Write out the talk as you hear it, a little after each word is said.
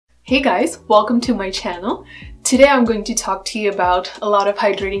Hey guys, welcome to my channel. Today I'm going to talk to you about a lot of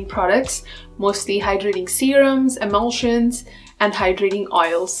hydrating products, mostly hydrating serums, emulsions, and hydrating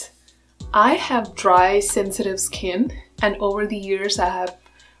oils. I have dry, sensitive skin, and over the years I have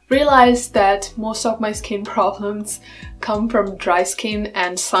realized that most of my skin problems come from dry skin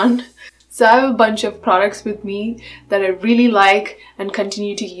and sun. So I have a bunch of products with me that I really like and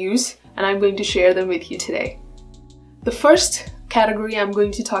continue to use, and I'm going to share them with you today. The first category I'm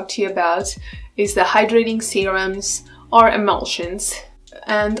going to talk to you about is the hydrating serums or emulsions.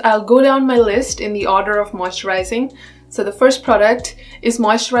 And I'll go down my list in the order of moisturizing. So the first product is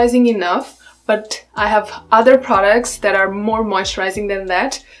moisturizing enough, but I have other products that are more moisturizing than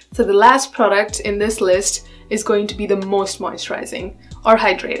that. So the last product in this list is going to be the most moisturizing or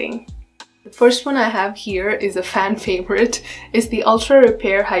hydrating. The first one I have here is a fan favorite. It's the Ultra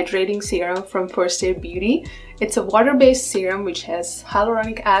Repair Hydrating Serum from First Aid Beauty. It's a water-based serum which has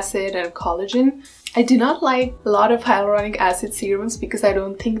hyaluronic acid and collagen. I do not like a lot of hyaluronic acid serums because I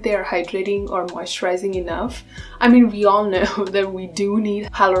don't think they are hydrating or moisturizing enough. I mean, we all know that we do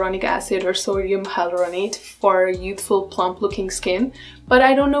need hyaluronic acid or sodium hyaluronate for youthful, plump-looking skin, but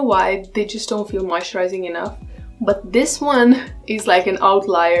I don't know why they just don't feel moisturizing enough. But this one is like an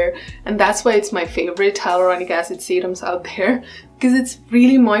outlier, and that's why it's my favorite hyaluronic acid serums out there, because it's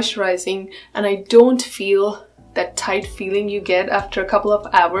really moisturizing and I don't feel that tight feeling you get after a couple of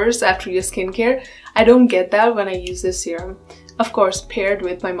hours after your skincare. I don't get that when I use this serum. Of course, paired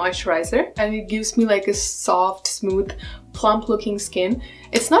with my moisturizer, and it gives me like a soft, smooth, plump looking skin.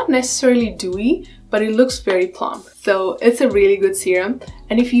 It's not necessarily dewy, but it looks very plump. So it's a really good serum.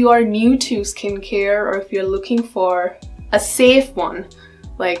 And if you are new to skincare, or if you're looking for a safe one,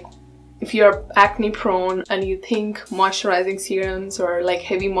 like if you're acne prone and you think moisturizing serums or like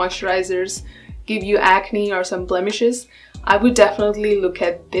heavy moisturizers give you acne or some blemishes, I would definitely look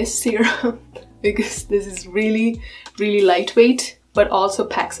at this serum because this is really, really lightweight, but also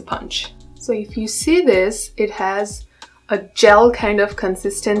packs a punch. So if you see this, it has a gel kind of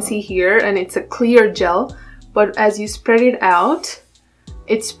consistency here, and it's a clear gel, but as you spread it out,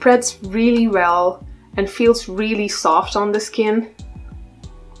 it spreads really well and feels really soft on the skin.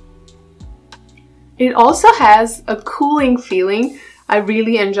 It also has a cooling feeling. I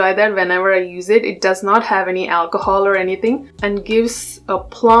really enjoy that whenever I use it. It does not have any alcohol or anything and gives a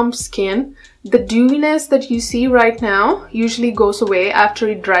plump skin. The dewiness that you see right now usually goes away after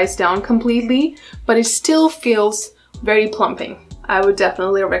it dries down completely, but it still feels very plumping. I would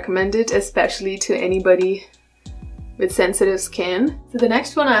definitely recommend it, especially to anybody with sensitive skin. So the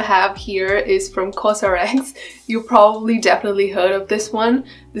next one I have here is from Cosrx. You probably definitely heard of this one.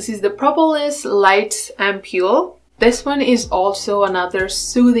 This is the Propolis Light Ampule. This one is also another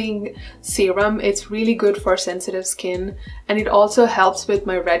soothing serum. It's really good for sensitive skin, and it also helps with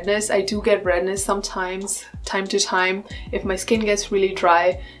my redness. I do get redness sometimes, time to time. If my skin gets really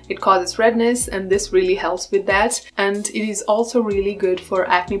dry, it causes redness, and this really helps with that. And it is also really good for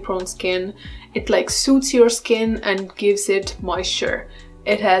acne prone skin. It like soothes your skin and gives it moisture.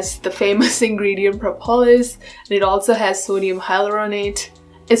 It has the famous ingredient propolis, and it also has sodium hyaluronate.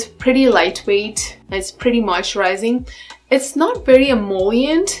 It's pretty lightweight, it's pretty moisturizing. It's not very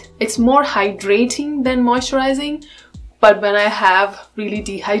emollient, it's more hydrating than moisturizing, but when I have really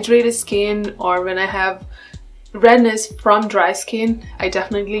dehydrated skin or when I have redness from dry skin, I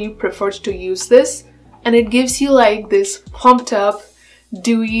definitely prefer to use this. And it gives you like this pumped up,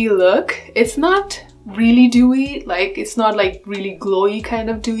 dewy look. It's not really dewy, like it's not like really glowy kind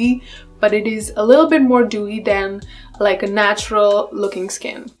of dewy, but it is a little bit more dewy than like a natural looking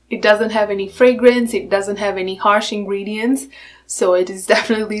skin. It doesn't have any fragrance, it doesn't have any harsh ingredients, so it is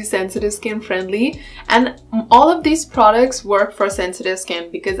definitely sensitive skin friendly. And all of these products work for sensitive skin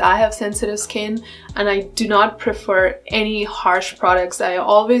because I have sensitive skin and I do not prefer any harsh products. I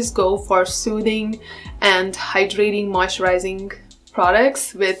always go for soothing and hydrating, moisturizing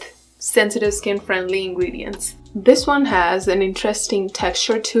products with sensitive skin friendly ingredients. This one has an interesting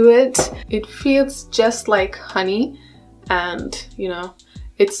texture to it. It feels just like honey, and you know,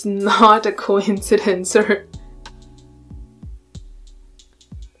 it's not a coincidence, or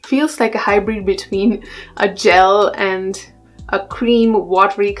feels like a hybrid between a gel and a cream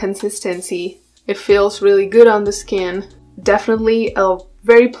watery consistency. It feels really good on the skin. Definitely a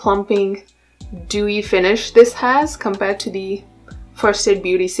very plumping, dewy finish this has compared to the First Aid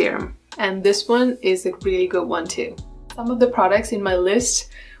Beauty serum. And this one is a really good one too. Some of the products in my list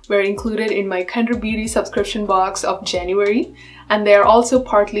were included in my Kinder Beauty subscription box of January, and they are also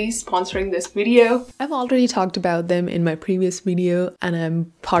partly sponsoring this video. I've already talked about them in my previous video, and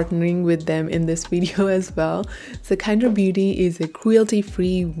I'm partnering with them in this video as well. So Kinder Beauty is a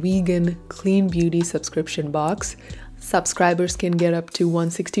cruelty-free, vegan, clean beauty subscription box. Subscribers can get up to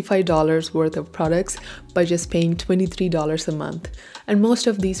 $165 worth of products by just paying $23 a month. And most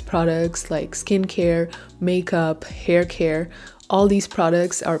of these products like skincare, makeup, hair care, all these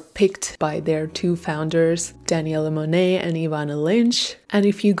products are picked by their two founders, Daniela Monet and Ivana Lynch. And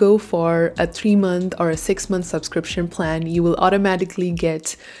if you go for a 3-month or a 6-month subscription plan, you will automatically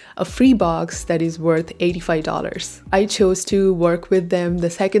get a free box that is worth $85. I chose to work with them the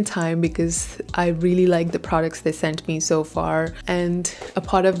second time because I really like the products they sent me so far, and a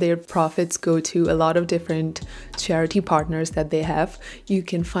part of their profits go to a lot of different charity partners that they have. You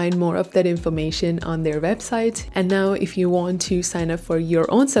can find more of that information on their website. And now if you want to sign up for your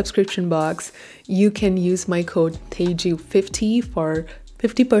own subscription box, you can use my code TEJU50 for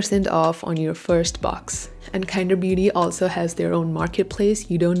 50% off on your first box. And Kinder Beauty also has their own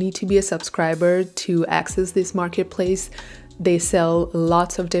marketplace. You don't need to be a subscriber to access this marketplace. They sell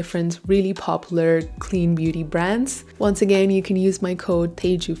lots of different really popular clean beauty brands. Once again, you can use my code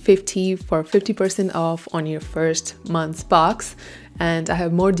TEJU50 for 50% off on your first month's box, and I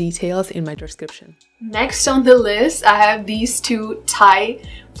have more details in my description. Next on the list, I have these two tie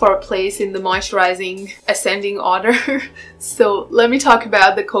for a place in the moisturizing ascending order. So let me talk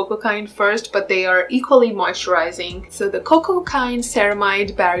about the Cocokind first, but they are equally moisturizing. So the Cocokind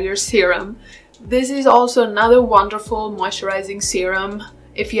Ceramide Barrier Serum. This is also another wonderful moisturizing serum.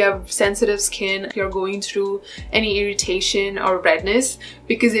 If you have sensitive skin, if you're going through any irritation or redness,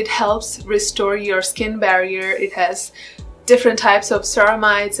 because it helps restore your skin barrier. It has different types of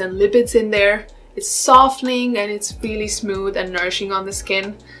ceramides and lipids in there. It's softening and it's really smooth and nourishing on the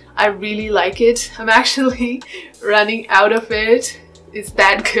skin. I really like it. I'm actually running out of it. It's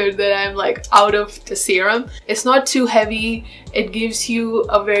that good that I'm like out of the serum. It's not too heavy. It gives you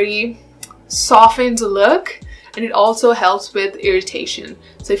a very softened look, and it also helps with irritation.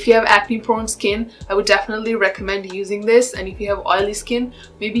 So if you have acne prone skin, I would definitely recommend using this. And if you have oily skin,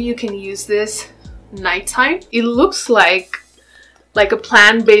 maybe you can use this nighttime. It looks like a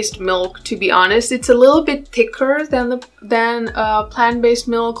plant-based milk, to be honest. It's a little bit thicker than plant-based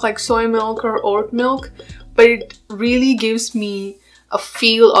milk like soy milk or oat milk, but it really gives me a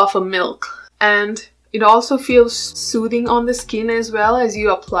feel of a milk, and it also feels soothing on the skin as well as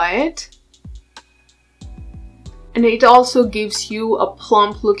you apply it. And it also gives you a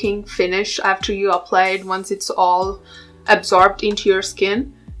plump looking finish after you apply it. Once it's all absorbed into your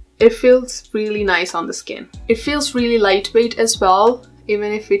skin, it feels really nice on the skin. It feels really lightweight as well,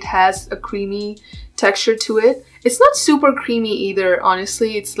 even if it has a creamy texture to it. It's not super creamy either,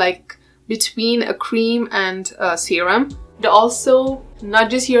 honestly. It's like between a cream and a serum. It also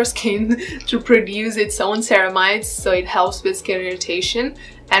nudges your skin to produce its own ceramides, so it helps with skin irritation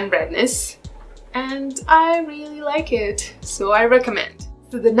and redness. And I really like it, so I recommend.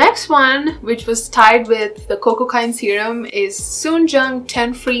 So the next one, which was tied with the Cocokind serum, is Jung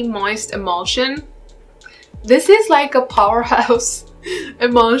 10 Free Moist Emulsion. This is like a powerhouse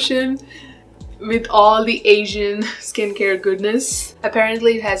emulsion with all the Asian skincare goodness.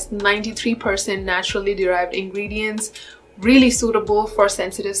 Apparently it has 93% naturally derived ingredients, really suitable for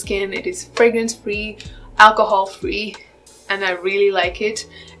sensitive skin. It is fragrance free, alcohol free, and I really like it.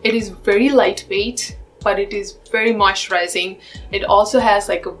 It is very lightweight, but it is very moisturizing. It also has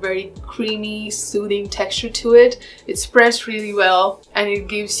like a very creamy, soothing texture to it. It spreads really well, and it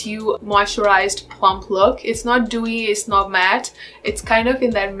gives you a moisturized, plump look. It's not dewy, it's not matte. It's kind of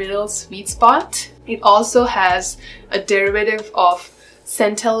in that middle sweet spot. It also has a derivative of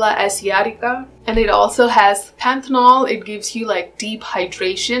Centella asiatica, and it also has panthenol. It gives you like deep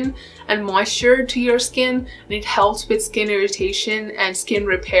hydration and moisture to your skin, and it helps with skin irritation and skin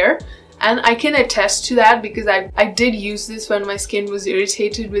repair. And I can attest to that because I did use this when my skin was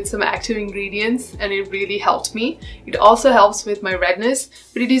irritated with some active ingredients, and it really helped me. It also helps with my redness,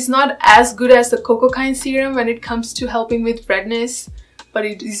 but it is not as good as the Cocokind serum when it comes to helping with redness, but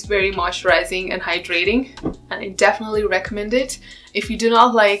it is very moisturizing and hydrating, and I definitely recommend it. If you do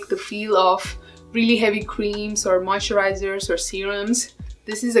not like the feel of really heavy creams or moisturizers or serums,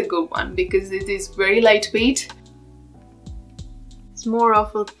 this is a good one because it is very lightweight. It's more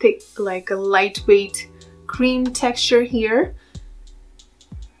of a thick, like a lightweight cream texture here.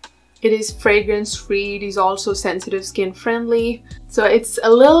 It is fragrance free. It is also sensitive skin friendly. So it's a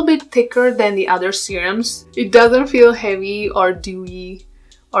little bit thicker than the other serums. It doesn't feel heavy or dewy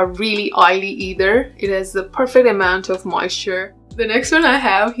or really oily either. It has the perfect amount of moisture. The next one I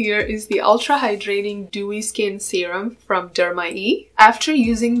have here is the Ultra Hydrating Dewy Skin Serum from Derma. After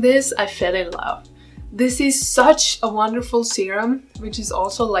using this, I fell in love. This is such a wonderful serum, which is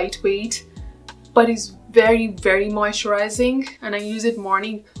also lightweight, but is very moisturizing, and I use it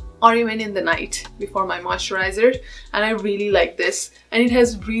morning or even in the night before my moisturizer, and I really like this. And it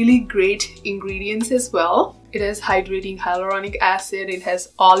has really great ingredients as well. It has hydrating hyaluronic acid, it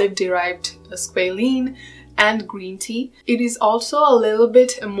has olive-derived squalene, and green tea. It is also a little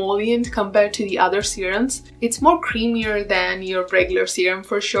bit emollient compared to the other serums. It's more creamier than your regular serum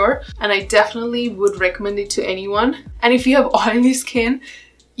for sure, and I definitely would recommend it to anyone. And if you have oily skin,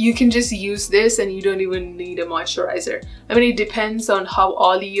 you can just use this and you don't even need a moisturizer. I mean, it depends on how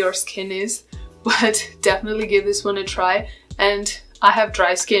oily your skin is, but definitely give this one a try. And I have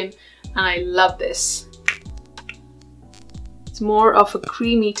dry skin and I love this. It's more of a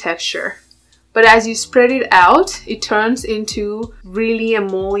creamy texture, but as you spread it out, it turns into really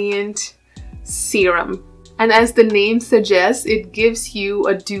emollient serum. And as the name suggests, it gives you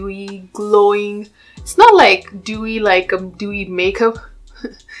a dewy, glowing, it's not like dewy like a dewy makeup.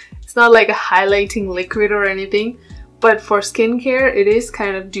 It's not like a highlighting liquid or anything, but for skincare it is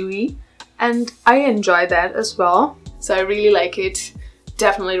kind of dewy, and I enjoy that as well. So I really like it.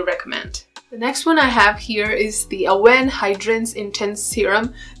 Definitely recommend. The next one I have here is the Avene Hydrance Intense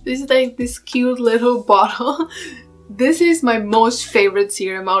Serum. This is like this cute little bottle. This is my most favorite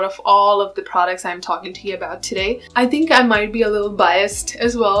serum out of all of the products I'm talking to you about today. I think I might be a little biased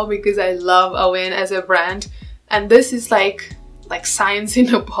as well because I love Avene as a brand, and this is like science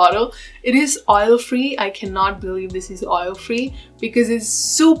in a bottle. It is oil-free. I cannot believe this is oil-free because it's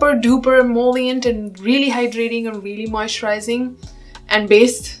super duper emollient and really hydrating and really moisturizing. And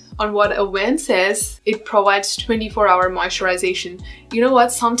based on what Avene says, it provides 24-hour moisturization. You know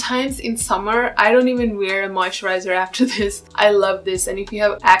what? Sometimes in summer, I don't even wear a moisturizer after this. I love this. And if you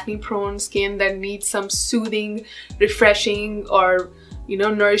have acne-prone skin that needs some soothing, refreshing, or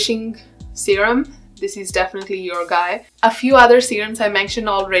nourishing serum, this is definitely your guy. A few other serums I mentioned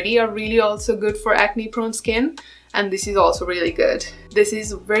already are really also good for acne-prone skin, and this is also really good. This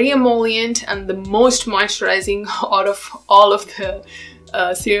is very emollient and the most moisturizing out of all of the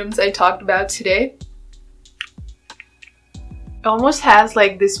serums I talked about today. It almost has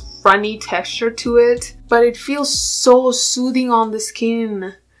like this runny texture to it, but it feels so soothing on the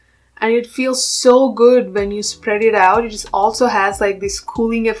skin. And it feels so good when you spread it out. It just also has like this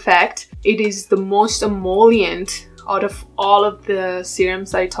cooling effect. It is the most emollient out of all of the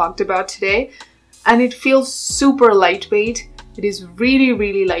serums I talked about today. And it feels super lightweight. It is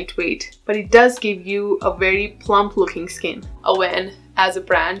really lightweight, but it does give you a very plump looking skin. Avene as a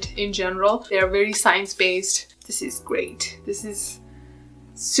brand in general, they are very science-based. This is great. This is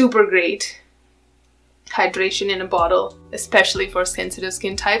super great. Hydration in a bottle, especially for sensitive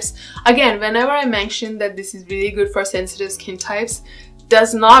skin types. Again, whenever I mention that this is really good for sensitive skin types,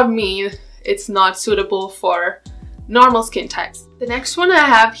 does not mean it's not suitable for normal skin types. The next one I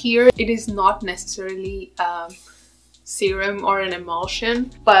have here, it is not necessarily a serum or an emulsion,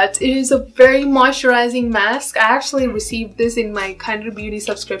 but it is a very moisturizing mask. I actually received this in my Kinder Beauty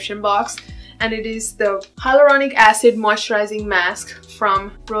subscription box, and it is the Hyaluronic Acid Moisturizing Mask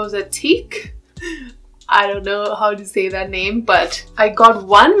from Rosateque. I don't know how to say that name, but I got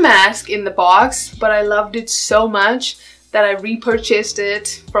one mask in the box, but I loved it so much that I repurchased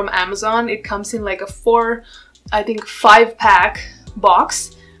it from Amazon. It comes in like a 5-pack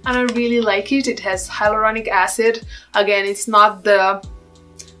box, and I really like it. It has hyaluronic acid. Again, it's not the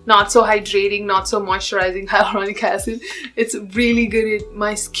not so hydrating, not so moisturizing hyaluronic acid. It's really good.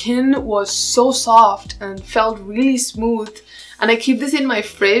 My skin was so soft and felt really smooth, and I keep this in my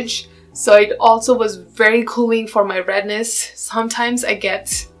fridge. So it also was very cooling for my redness. Sometimes I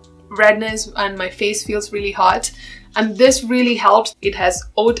get redness and my face feels really hot, and this really helps. It has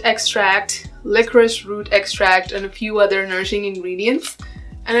oat extract, licorice root extract, and a few other nourishing ingredients,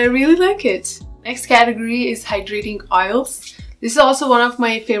 and I really like it. Next category is hydrating oils. This is also one of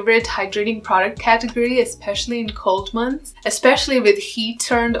my favorite hydrating product category, especially in cold months, especially with heat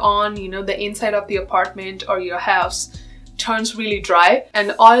turned on, the inside of the apartment or your house turns really dry,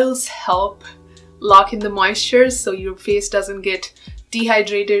 and oils help lock in the moisture so your face doesn't get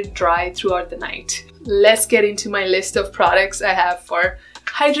dehydrated dry throughout the night. Let's get into my list of products I have for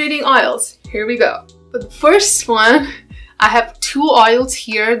hydrating oils. Here we go. But the first one, I have 2 oils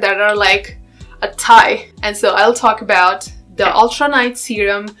here that are like a tie, and so I'll talk about the Ultra Night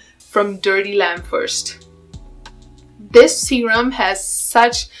Serum from Dirty Lamb first. This serum has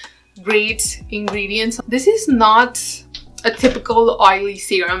such great ingredients. This is not a typical oily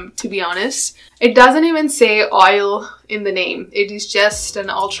serum, to be honest. It doesn't even say oil in the name. It is just an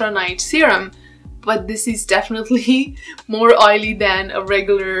ultra night serum, but this is definitely more oily than a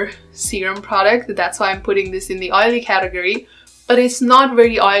regular serum product. That's why I'm putting this in the oily category, but it's not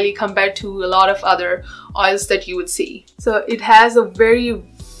very oily compared to a lot of other oils that you would see. So it has a very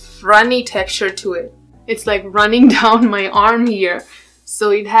runny texture to it. It's like running down my arm here.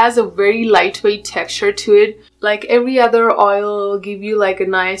 So it has a very lightweight texture to it. Like every other oil will give you like a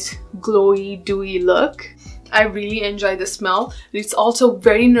nice glowy, dewy look. I really enjoy the smell. It's also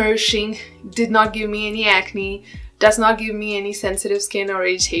very nourishing. Did not give me any acne. Does not give me any sensitive skin or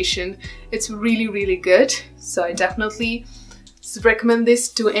irritation. It's really, really good. So I definitely recommend this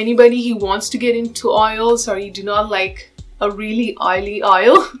to anybody who wants to get into oils or you do not like a really oily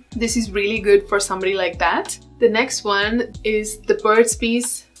oil. This is really good for somebody like that. The next one is the Burt's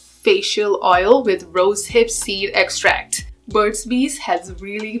Bees Facial Oil with Rosehip Seed Extract. Burt's Bees has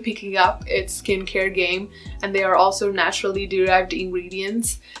really picking up its skincare game, and they are also naturally derived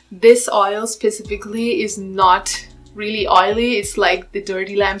ingredients. This oil specifically is not really oily. It's like the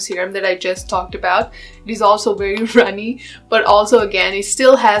Dirty Lamb serum that I just talked about. It is also very runny, but also again it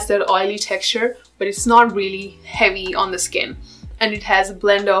still has that oily texture, but it's not really heavy on the skin. And it has a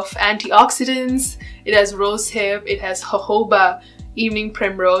blend of antioxidants, it has rosehip, it has jojoba, evening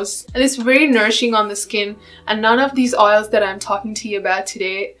primrose, and it's very nourishing on the skin. And none of these oils that I'm talking to you about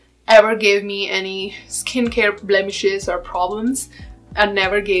today ever gave me any skincare blemishes or problems, and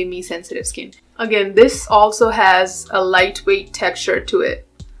never gave me sensitive skin. Again, this also has a lightweight texture to it.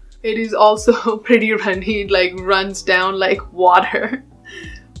 It is also pretty runny, it like runs down like water.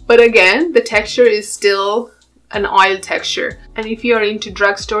 But again, the texture is still an oil texture. And if you are into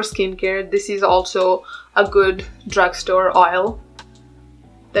drugstore skincare, this is also a good drugstore oil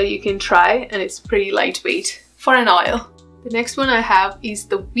that you can try, and it's pretty lightweight for an oil. The next one I have is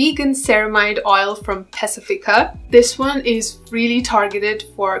the Vegan Ceramide oil from Pacifica. This one is really targeted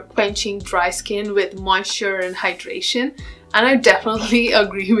for quenching dry skin with moisture and hydration. And I definitely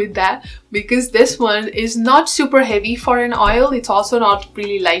agree with that, because this one is not super heavy for an oil. It's also not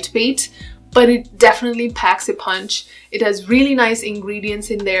really lightweight, but it definitely packs a punch. It has really nice ingredients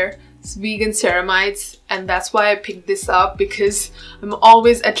in there. It's vegan ceramides, and that's why I picked this up, because I'm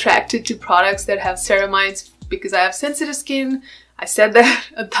always attracted to products that have ceramides because I have sensitive skin. I said that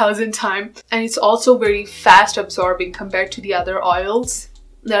 1,000 times. And it's also very fast absorbing compared to the other oils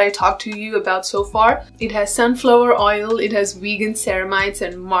that I talked to you about so far. It has sunflower oil, it has vegan ceramides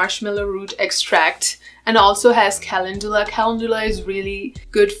and marshmallow root extract, and also has calendula. Calendula is really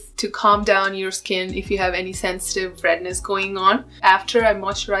good to calm down your skin if you have any sensitive redness going on. After I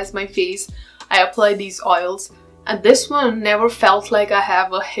moisturize my face, I apply these oils, and this one never felt like I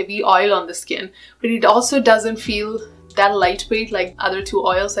have a heavy oil on the skin, but it also doesn't feel that lightweight like other two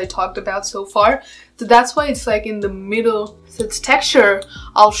oils I talked about so far. So that's why it's like in the middle. So its texture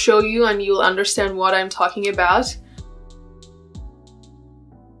I'll show you and you'll understand what I'm talking about.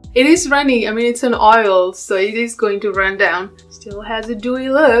 It is runny. I mean, it's an oil, so it is going to run down. Still has a dewy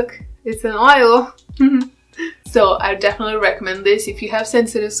look. It's an oil. So I definitely recommend this if you have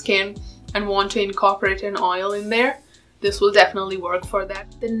sensitive skin and want to incorporate an oil in there. This will definitely work for that.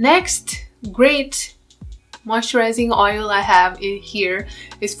 The next great moisturizing oil I have here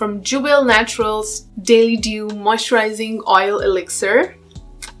is from Jubel Naturals Daily Dew Moisturizing Oil Elixir.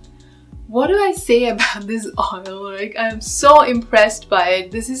 What do I say about this oil? Like, I'm so impressed by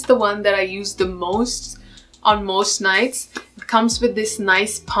it. This is the one that I use the most on most nights. It comes with this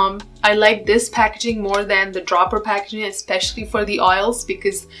nice pump. I like this packaging more than the dropper packaging, especially for the oils,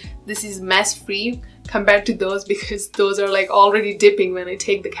 because this is mess free compared to those, because those are like already dipping when I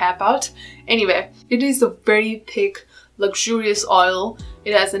take the cap out. Anyway, it is a very thick, luxurious oil.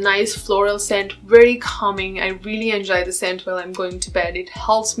 It has a nice floral scent, very calming. I really enjoy the scent while I'm going to bed. It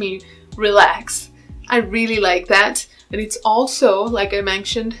helps me relax. I really like that. And it's also, like I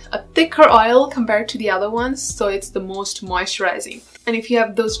mentioned, a thicker oil compared to the other ones, so it's the most moisturizing. And if you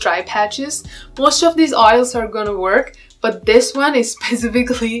have those dry patches, most of these oils are gonna work, but this one is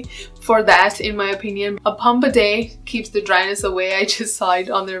specifically for that, in my opinion. A pump a day keeps the dryness away. I just saw it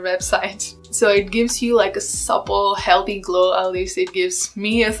on their website. So it gives you like a supple, healthy glow. At least it gives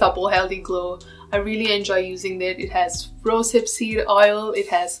me a supple, healthy glow. I really enjoy using it. It has rosehip seed oil, it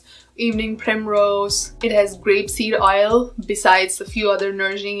has evening primrose, it has grapeseed oil besides a few other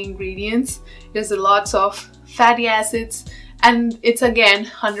nourishing ingredients. It has lots of fatty acids, and it's again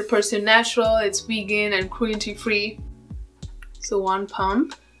 100% natural. It's vegan and cruelty free. So one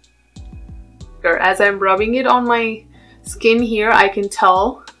pump. As I'm rubbing it on my skin here, I can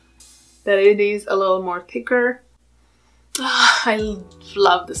tell that it is a little more thicker. I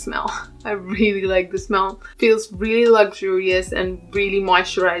love the smell. I really like the smell. Feels really luxurious and really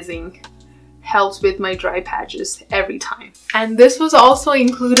moisturizing. Helps with my dry patches every time. And this was also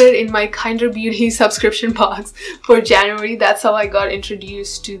included in my Kinder Beauty subscription box for January. That's how I got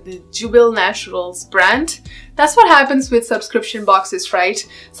introduced to the Jubel Naturals brand. That's what happens with subscription boxes, right?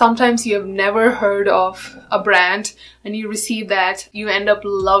 Sometimes you have never heard of a brand and you receive that, you end up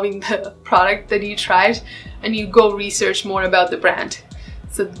loving the product that you tried and you go research more about the brand.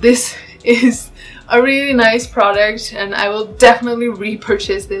 So this is a really nice product and I will definitely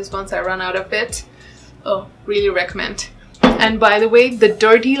repurchase this once I run out of it. Oh, really recommend. And by the way, the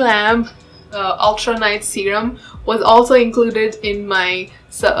Dirty Lamb Ultra Night Serum was also included in my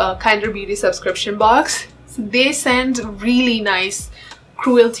Kinder Beauty subscription box. So they send really nice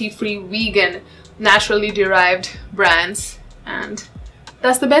cruelty-free vegan naturally derived brands, and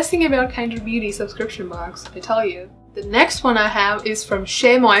that's the best thing about Kinder Beauty subscription box, I tell you. The next one I have is from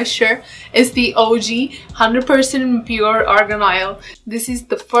Shea Moisture. It's the OG 100% pure argan oil. This is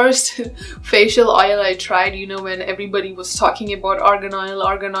the first facial oil I tried, you know, when everybody was talking about argan oil,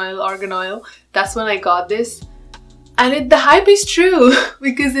 argan oil, argan oil. That's when I got this. And the hype is true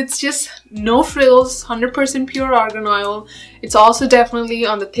because it's just no frills, 100% pure argan oil. It's also definitely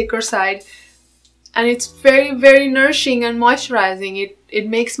on the thicker side. And it's very, very nourishing and moisturizing. It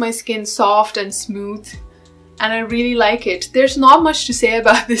makes my skin soft and smooth. And I really like it. There's not much to say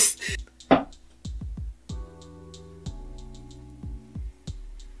about this.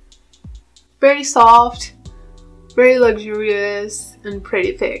 Very soft, very luxurious, and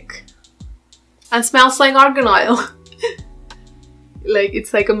pretty thick. And smells like argan oil. Like,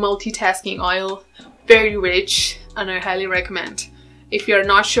 it's like a multitasking oil. Very rich, and I highly recommend. If you're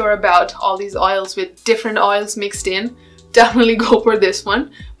not sure about all these oils with different oils mixed in, definitely go for this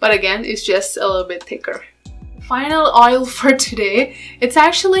one. But again, it's just a little bit thicker. Final oil for today, it's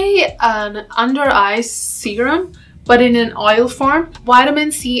actually an under eye serum but in an oil form.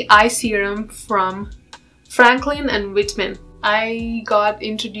 Vitamin C eye serum from Franklin and Whitman. I got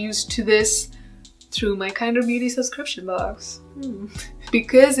introduced to this through my Kinder Beauty subscription box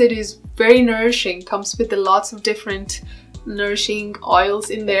because it is very nourishing, comes with lots of different nourishing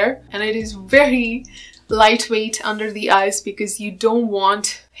oils in there, and it is very lightweight under the eyes because you don't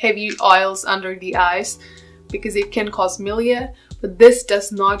want heavy oils under the eyes because it can cause milia, but this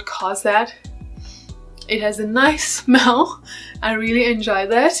does not cause that. It has a nice smell. I really enjoy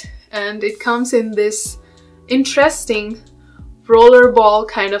that, and it comes in this interesting roller ball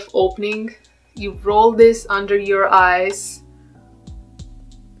kind of opening. You roll this under your eyes.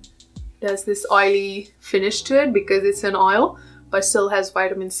 There's this oily finish to it because it's an oil but still has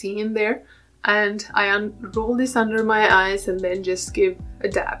vitamin C in there, and I roll this under my eyes and then just give a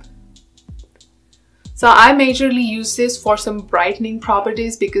dab. So I majorly use this for some brightening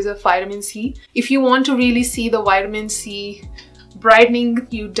properties because of vitamin C. If you want to really see the vitamin C brightening,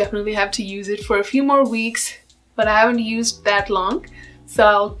 you definitely have to use it for a few more weeks, but I haven't used that long, so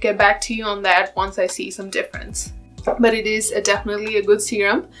I'll get back to you on that once I see some difference. But it is definitely a good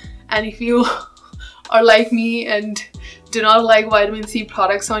serum, and if you are like me and do not like vitamin C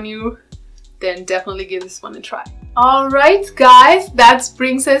products on you, then definitely give this one a try. Alright guys, that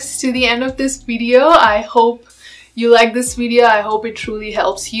brings us to the end of this video. I hope you like this video. I hope it truly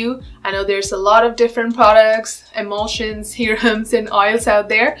helps you. I know there's a lot of different products, emulsions, serums and oils out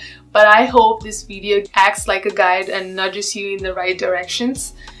there, but I hope this video acts like a guide and nudges you in the right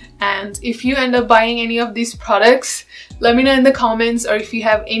directions. And if you end up buying any of these products, let me know in the comments, or if you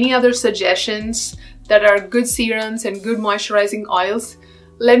have any other suggestions that are good serums and good moisturizing oils,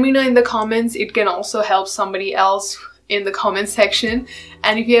 let me know in the comments. It can also help somebody else in the comment section.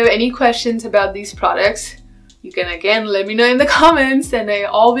 And if you have any questions about these products, you can again let me know in the comments, and I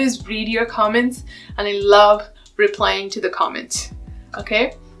always read your comments and I love replying to the comments.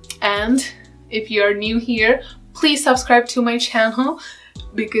 Okay? And if you're new here, please subscribe to my channel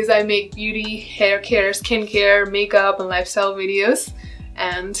because I make beauty, hair care, skincare, makeup and lifestyle videos.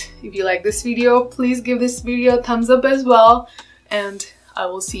 And if you like this video, please give this video a thumbs up as well, and I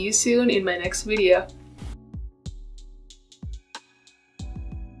will see you soon in my next video.